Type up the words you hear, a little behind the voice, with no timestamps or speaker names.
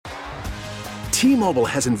T-Mobile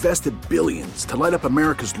has invested billions to light up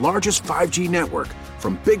America's largest 5G network,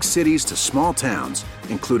 from big cities to small towns,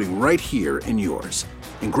 including right here in yours.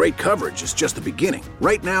 And great coverage is just the beginning.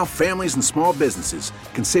 Right now, families and small businesses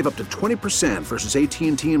can save up to 20% versus AT&T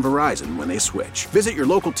and Verizon when they switch. Visit your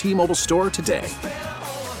local T-Mobile store today.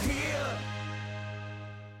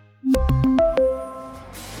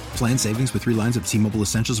 Plan savings with 3 lines of T-Mobile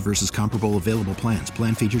Essentials versus comparable available plans.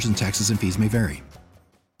 Plan features and taxes and fees may vary.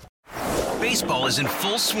 Baseball is in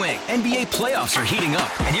full swing. NBA playoffs are heating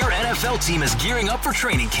up, and your NFL team is gearing up for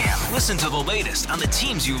training camp. Listen to the latest on the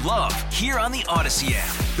teams you love here on the Odyssey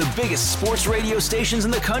app. The biggest sports radio stations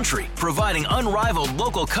in the country, providing unrivaled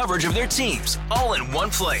local coverage of their teams, all in one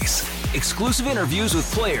place. Exclusive interviews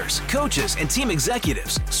with players, coaches, and team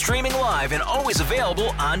executives, streaming live and always available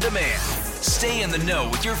on demand. Stay in the know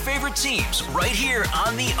with your favorite teams right here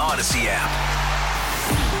on the Odyssey app.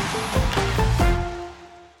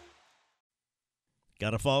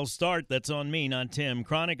 Got a false start. That's on me, not Tim.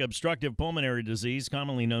 Chronic obstructive pulmonary disease,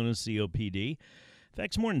 commonly known as COPD,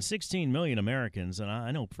 affects more than 16 million Americans, and I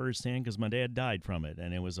know firsthand because my dad died from it,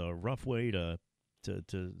 and it was a rough way to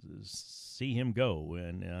see him go,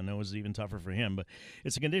 and I know it was even tougher for him. But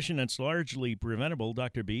it's a condition that's largely preventable.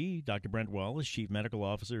 Dr. Brent Wallace, Chief Medical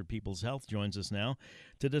Officer of People's Health, joins us now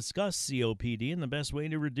to discuss COPD and the best way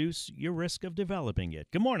to reduce your risk of developing it.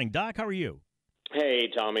 Good morning, Doc. How are you? Hey,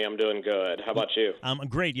 Tommy, I'm doing good. How about you? I'm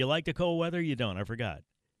great. You like the cold weather? You don't? I forgot.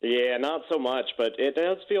 Yeah, not so much, but it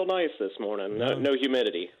does feel nice this morning. No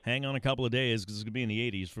humidity. Hang on a couple of days because it's going to be in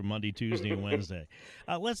the 80s for Monday, Tuesday, and Wednesday.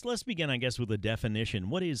 Let's begin, I guess, with a definition.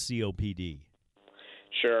 What is COPD?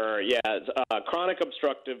 Sure, yeah. Chronic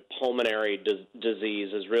obstructive pulmonary disease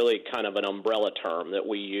is really kind of an umbrella term that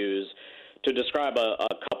we use to describe a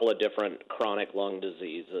couple of different chronic lung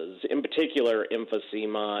diseases, in particular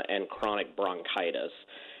emphysema and chronic bronchitis.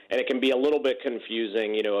 And it can be a little bit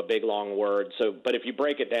confusing, a big long word. But if you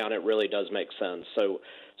break it down, it really does make sense. So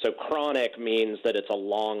chronic means that it's a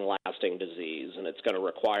long-lasting disease, and it's going to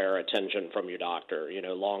require attention from your doctor,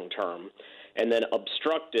 long term. And then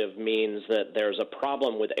obstructive means that there's a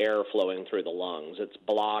problem with air flowing through the lungs. It's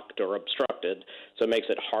blocked or obstructed, so it makes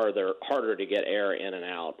it harder to get air in and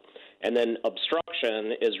out. And then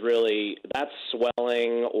obstruction is really, that's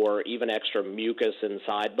swelling or even extra mucus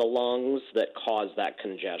inside the lungs that cause that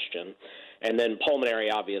congestion. And then pulmonary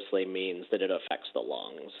obviously means that it affects the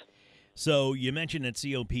lungs. So you mentioned that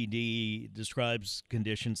COPD describes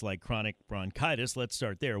conditions like chronic bronchitis. Let's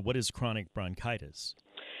start there. What is chronic bronchitis?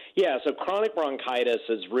 Yeah, so chronic bronchitis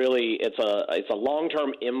is really, it's a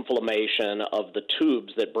long-term inflammation of the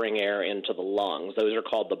tubes that bring air into the lungs. Those are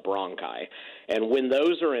called the bronchi. And when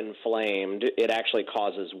those are inflamed, it actually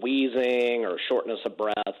causes wheezing or shortness of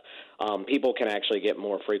breath. People can actually get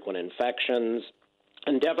more frequent infections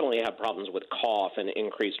and definitely have problems with cough and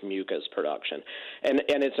increased mucus production. And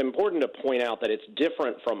it's important to point out that it's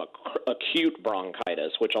different from acute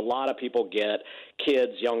bronchitis, which a lot of people get.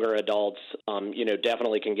 Kids, younger adults,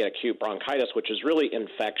 definitely can get acute bronchitis, which is really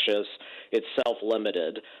infectious. It's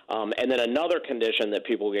self-limited. And then another condition that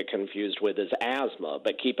people get confused with is asthma.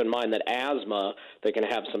 But keep in mind that asthma, that can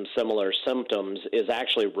have some similar symptoms, is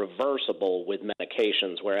actually reversible with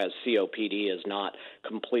medications, whereas COPD is not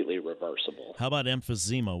completely reversible. How about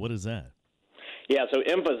emphysema? What is that? Yeah, so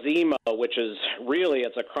emphysema, which is really,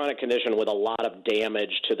 it's a chronic condition with a lot of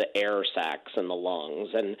damage to the air sacs in the lungs.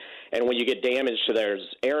 And when you get damage to those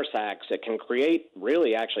air sacs, it can create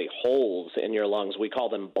really actually holes in your lungs. We call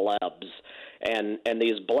them blebs. And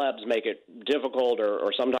these blebs make it difficult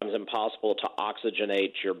or sometimes impossible to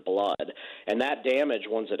oxygenate your blood. And that damage,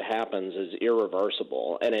 once it happens, is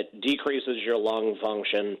irreversible. And it decreases your lung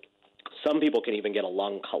function. Some people can even get a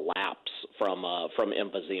lung collapse from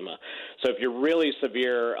emphysema. So if you're really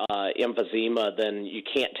severe emphysema, then you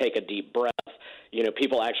can't take a deep breath.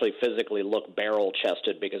 People actually physically look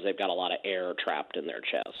barrel-chested because they've got a lot of air trapped in their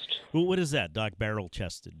chest. Well, what is that, Doc,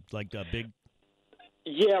 barrel-chested? Like a big...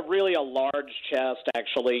 Yeah, really a large chest,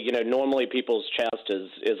 actually. Normally people's chest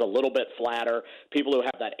is a little bit flatter. People who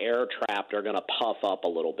have that air trapped are going to puff up a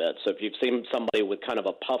little bit. So if you've seen somebody with kind of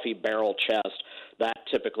a puffy barrel chest, that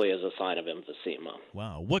typically is a sign of emphysema.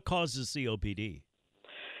 Wow. What causes COPD?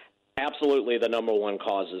 Absolutely, the number one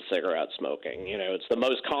cause is cigarette smoking. It's the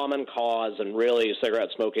most common cause, and really cigarette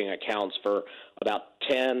smoking accounts for about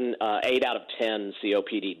 8 out of 10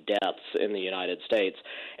 COPD deaths in the United States,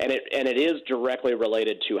 and it is directly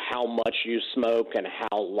related to how much you smoke and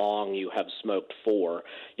how long you have smoked for.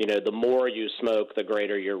 The more you smoke, the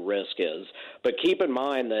greater your risk is. But keep in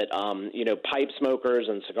mind that pipe smokers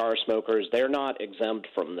and cigar smokers, they're not exempt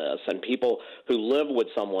from this, and people who live with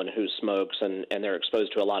someone who smokes and they're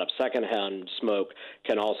exposed to a lot of secondhand smoke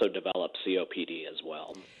can also develop COPD as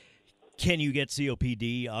well. Can you get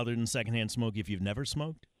COPD other than secondhand smoke if you've never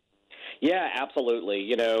smoked? Yeah,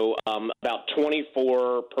 absolutely. About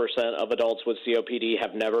 24% of adults with COPD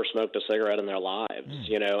have never smoked a cigarette in their lives,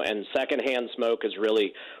 and secondhand smoke is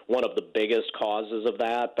really one of the biggest causes of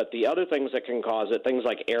that. But the other things that can cause it, things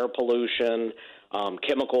like air pollution,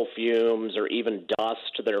 chemical fumes, or even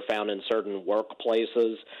dust that are found in certain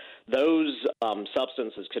workplaces, those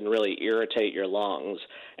substances can really irritate your lungs,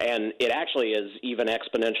 and it actually is even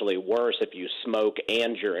exponentially worse if you smoke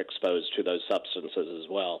and you're exposed to those substances as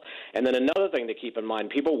well. And then another thing to keep in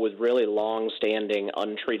mind, people with really long-standing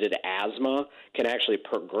untreated asthma can actually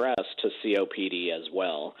progress to COPD as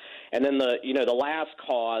well. And then the last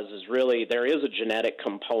cause is really, there is a genetic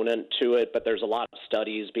component to it, but there's a lot of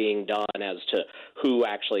studies being done as to who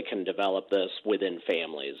actually can develop this within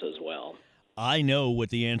families as well. I know what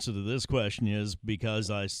the answer to this question is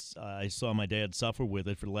because I saw my dad suffer with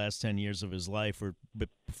it for the last 10 years of his life. But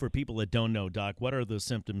for people that don't know, Doc, what are the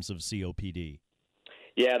symptoms of COPD?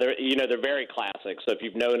 Yeah, they're very classic. So if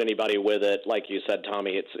you've known anybody with it, like you said,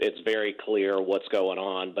 Tommy, it's very clear what's going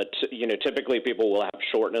on. But typically people will have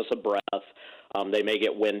shortness of breath. They may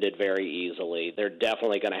get winded very easily. They're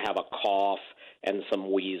definitely going to have a cough and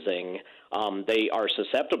some wheezing. They are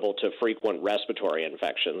susceptible to frequent respiratory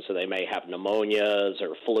infections, so they may have pneumonias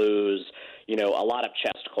or flus, a lot of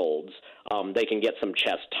chest colds. They can get some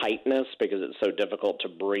chest tightness because it's so difficult to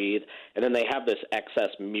breathe. And then they have this excess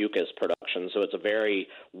mucus production, so it's a very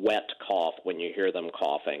wet cough when you hear them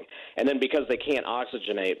coughing. And then because they can't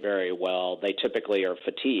oxygenate very well, they typically are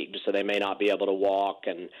fatigued, so they may not be able to walk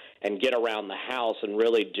and get around the house and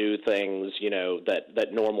really do things,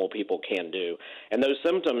 that normal people can do. And those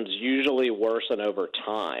symptoms usually worsen over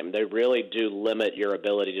time. They really do limit your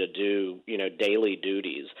ability to do, daily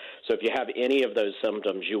duties. So if you have any of those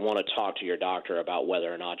symptoms, you want to talk to your doctor about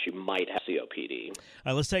whether or not you might have COPD. All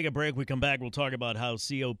right, let's take a break. We come back, we'll talk about how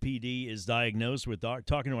COPD is diagnosed. We're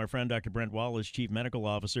talking to our friend Dr. Brent Wallace, Chief Medical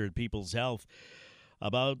Officer at People's Health,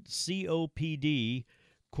 about COPD,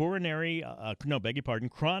 chronic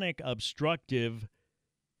obstructive,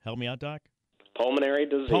 help me out, Doc? Pulmonary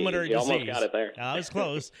disease. You almost got it there. I was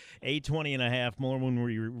close. 8:20.5, more when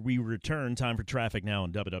we return. Time for traffic now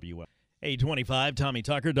on WWL. 8:25, Tommy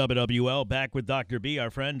Tucker, WWL, back with Dr. B, our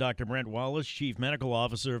friend, Dr. Brent Wallace, Chief Medical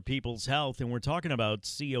Officer of People's Health, and we're talking about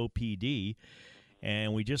COPD,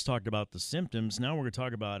 and we just talked about the symptoms. Now we're going to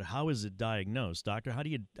talk about how is it diagnosed. Doctor,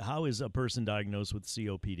 how is a person diagnosed with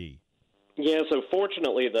COPD? Yeah, so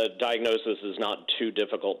fortunately the diagnosis is not too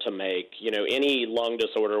difficult to make. Any lung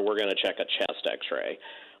disorder, we're going to check a chest x-ray.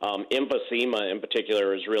 Emphysema in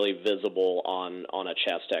particular is really visible on a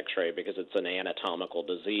chest x-ray because it's an anatomical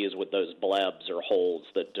disease with those blebs or holes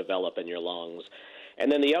that develop in your lungs. And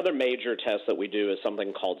then the other major test that we do is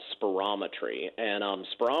something called spirometry. And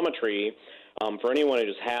spirometry, for anyone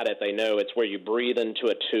who's had it, they know it's where you breathe into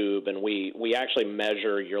a tube, and we actually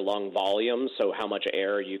measure your lung volume, so how much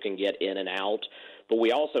air you can get in and out. But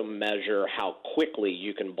we also measure how quickly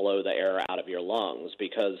you can blow the air out of your lungs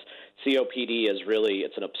because COPD is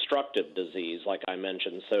it's an obstructive disease, like I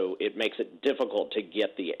mentioned, so it makes it difficult to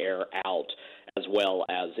get the air out as well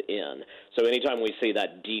as in. So anytime we see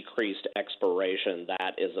that decreased expiration,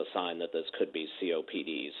 that is a sign that this could be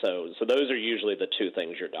COPD. So those are usually the two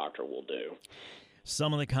things your doctor will do.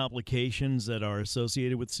 Some of the complications that are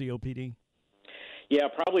associated with COPD? Yeah,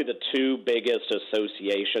 probably the two biggest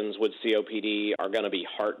associations with COPD are going to be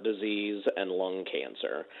heart disease and lung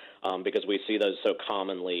cancer because we see those so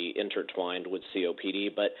commonly intertwined with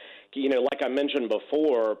COPD. But, like I mentioned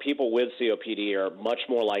before, people with COPD are much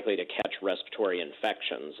more likely to catch respiratory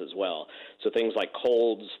infections as well. So things like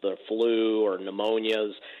colds, the flu, or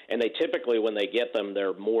pneumonias, and they typically, when they get them,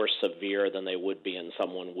 they're more severe than they would be in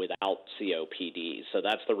someone without COPD. So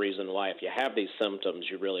that's the reason why if you have these symptoms,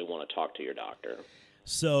 you really want to talk to your doctor.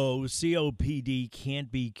 So COPD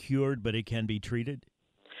can't be cured, but it can be treated?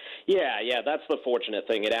 Yeah, that's the fortunate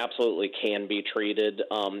thing. It absolutely can be treated.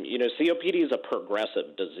 COPD is a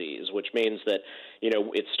progressive disease, which means that,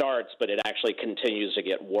 it starts, but it actually continues to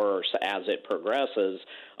get worse as it progresses.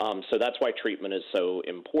 So that's why treatment is so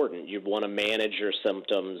important. You want to manage your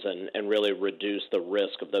symptoms and really reduce the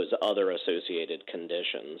risk of those other associated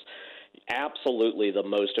conditions. absolutely the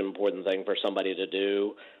most important thing for somebody to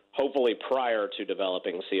do, hopefully prior to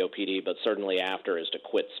developing COPD, but certainly after, is to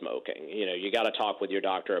quit smoking. You got to talk with your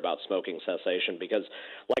doctor about smoking cessation because,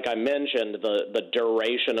 like I mentioned, the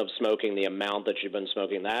duration of smoking, the amount that you've been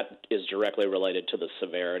smoking, that is directly related to the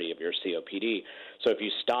severity of your COPD. So if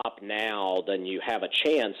you stop now, then you have a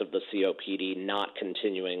chance of the COPD not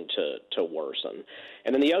continuing to worsen.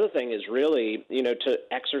 And then the other thing is really, to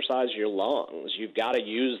exercise your lungs. You've got to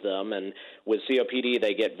use them, and with COPD,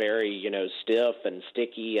 they get very, stiff and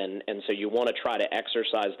sticky, and so you want to try to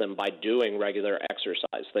exercise them by doing regular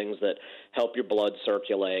exercise, things that help your blood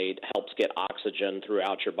circulate, helps get oxygen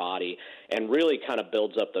throughout your body, and really kind of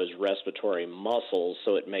builds up those respiratory muscles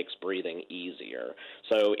so it makes breathing easier.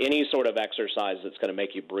 So any sort of exercise that's going to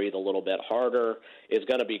make you breathe a little bit harder is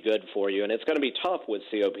going to be good for you, and it's going to be tough with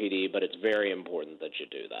COPD, but it's very important that you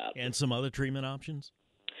do that. And some other treatment options?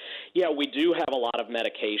 Yeah, we do have a lot of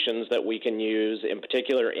medications that we can use. In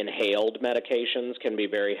particular, inhaled medications can be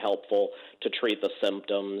very helpful to treat the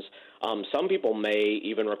symptoms. Some people may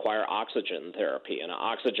even require oxygen therapy, and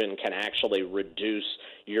oxygen can actually reduce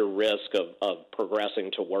your risk of progressing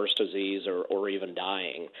to worse disease or even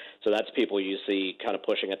dying. So that's people you see kind of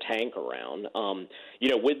pushing a tank around.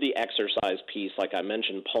 With the exercise piece, like I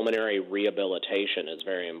mentioned, pulmonary rehabilitation is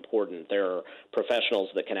very important. There are professionals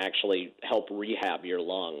that can actually help rehab your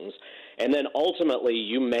lungs. And then ultimately,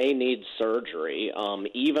 you may need surgery.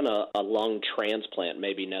 Even a lung transplant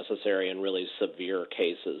may be necessary in really severe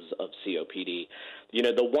cases of COPD.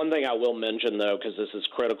 The one thing I will mention, though, because this is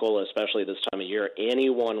critical, especially this time of year,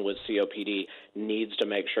 anyone with COPD needs to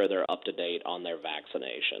make sure they're up to date on their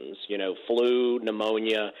vaccinations. Flu,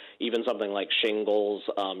 pneumonia, even something like shingles,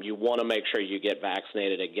 you want to make sure you get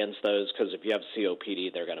vaccinated against those, because if you have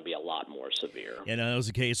COPD, they're going to be a lot more severe. And that was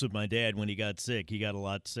the case with my dad when he got sick. He got a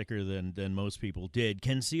lot sicker than most people did.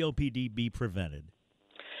 Can COPD be prevented?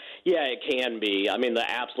 Yeah, it can be. I mean, the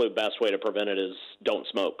absolute best way to prevent it is don't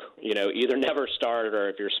smoke. Either never start, or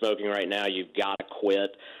if you're smoking right now, you've got to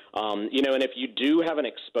quit. And if you do have an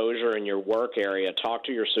exposure in your work area, talk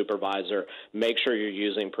to your supervisor. Make sure you're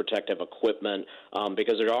using protective equipment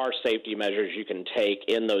because there are safety measures you can take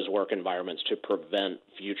in those work environments to prevent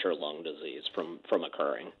future lung disease from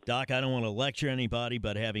occurring. Doc, I don't want to lecture anybody,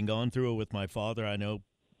 but having gone through it with my father, I know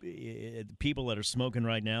people that are smoking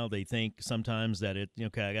right now, they think sometimes that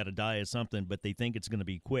I got to die of something, but they think it's going to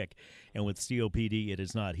be quick. And with COPD, it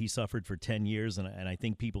is not. He suffered for 10 years, and I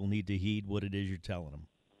think people need to heed what it is you're telling them.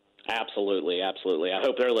 Absolutely, absolutely. I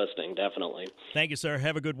hope they're listening, definitely. Thank you, sir.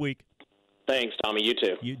 Have a good week. Thanks, Tommy. You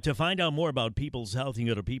too. To find out more about People's Health, you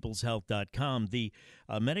can go to peopleshealth.com. The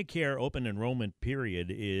Medicare open enrollment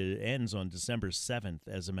period ends on December 7th,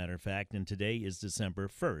 as a matter of fact, and today is December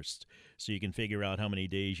 1st. So you can figure out how many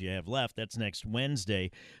days you have left. That's next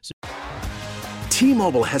Wednesday.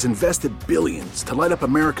 T-Mobile has invested billions to light up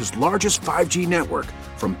America's largest 5G network,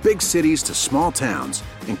 from big cities to small towns,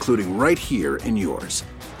 including right here in yours.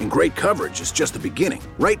 And great coverage is just the beginning.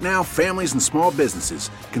 Right now, families and small businesses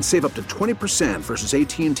can save up to 20% versus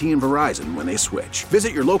AT&T and Verizon when they switch.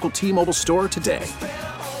 Visit your local T-Mobile store today.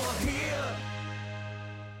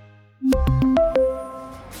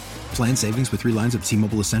 Plan savings with 3 lines of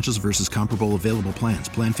T-Mobile Essentials versus comparable available plans.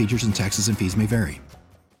 Plan features and taxes and fees may vary.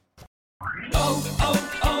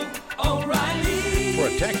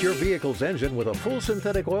 Protect your vehicle's engine with a full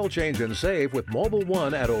synthetic oil change and save with Mobil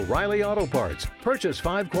 1 at O'Reilly Auto Parts. Purchase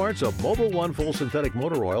 5 quarts of Mobil 1 full synthetic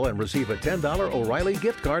motor oil and receive a $10 O'Reilly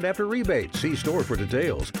gift card after rebate. See store for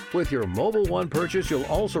details. With your Mobil 1 purchase, you'll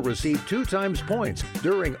also receive 2 times points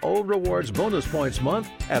during O Rewards Bonus Points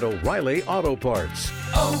Month at O'Reilly Auto Parts.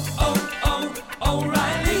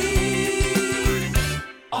 O'Reilly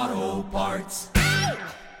Auto Parts.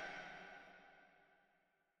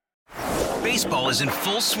 Baseball is in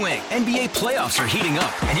full swing. NBA playoffs are heating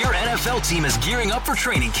up, and your NFL team is gearing up for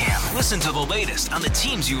training camp. Listen to the latest on the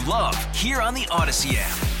teams you love here on the Odyssey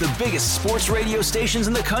app. The biggest sports radio stations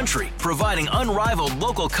in the country, providing unrivaled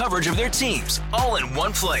local coverage of their teams, all in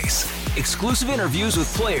one place. Exclusive interviews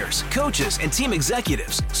with players, coaches, and team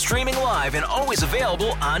executives, streaming live and always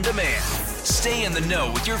available on demand. Stay in the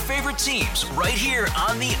know with your favorite teams right here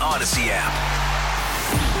on the Odyssey app.